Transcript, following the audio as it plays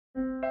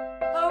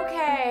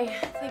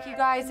I think you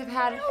guys have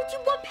had... Penalty?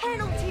 What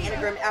penalty?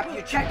 Anagram after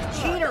you check the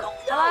cheater.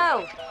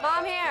 Hello?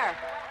 Mom here.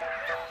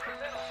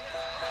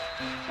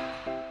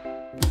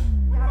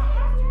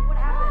 What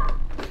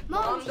happened?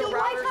 Mom, the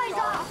Wi-Fi's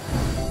off.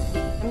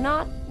 I'm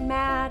not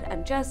mad,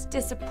 I'm just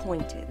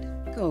disappointed.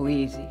 Go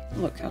easy.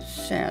 Look how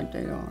sad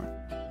they are.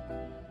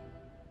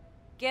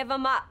 Give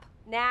them up,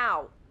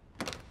 now.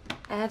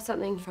 I have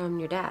something from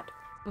your dad.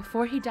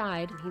 Before he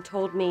died, he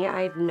told me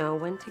I'd know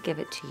when to give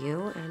it to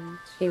you, and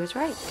he was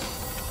right.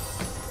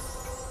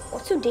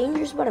 What's so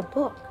dangerous about a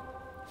book?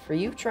 For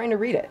you trying to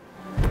read it.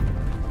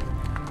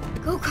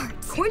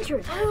 Go-karts.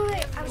 Cointers.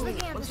 Wait. I was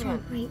looking at this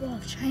one. Great Wall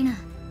of China.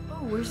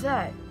 Oh, where's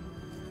that?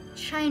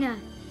 China.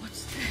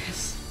 What's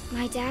this?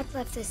 My dad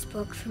left this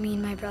book for me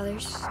and my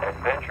brothers.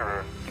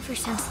 Adventurer. Ever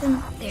since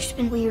then, there's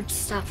been weird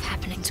stuff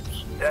happening to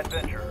me.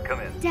 Adventurer,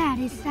 come in. Dad,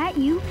 is that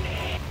you?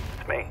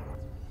 It's me.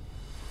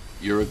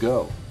 You're a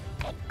go.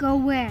 Go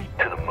where?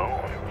 To the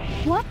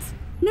moon. What?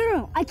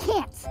 No, I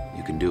can't.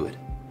 You can do it.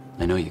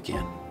 I know you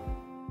can.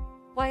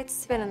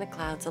 White's been in the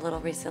clouds a little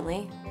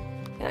recently.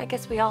 And I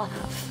guess we all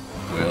have.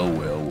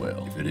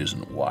 Well. If it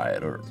isn't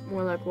Wyatt Earp.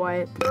 More like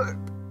Wyatt.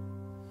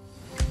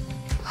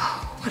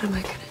 What am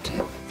I gonna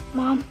do?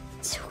 Mom,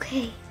 it's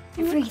okay.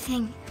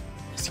 Everything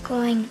is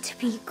going to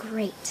be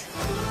great.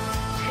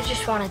 I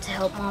just wanted to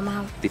help Mom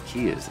out. The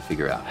key is to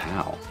figure out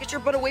how. Get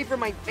your butt away from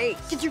my face.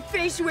 Get your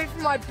face away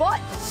from my butt!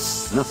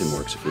 Nothing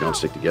works if we don't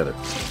stick together.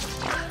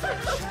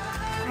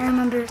 I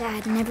remember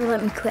Dad never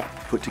let me quit.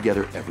 Put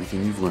together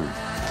everything you've learned.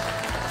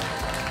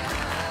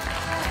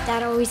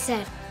 Dad always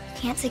said,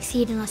 you can't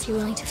succeed unless you're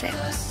willing to fail.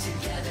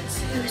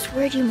 I was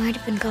worried you might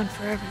have been gone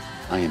forever.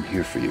 I am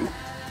here for you.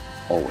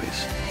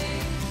 Always.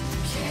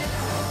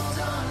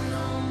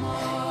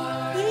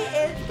 He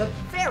is the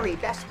very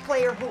best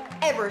player who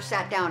ever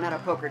sat down at a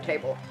poker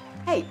table.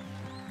 Hey,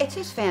 it's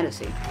his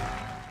fantasy.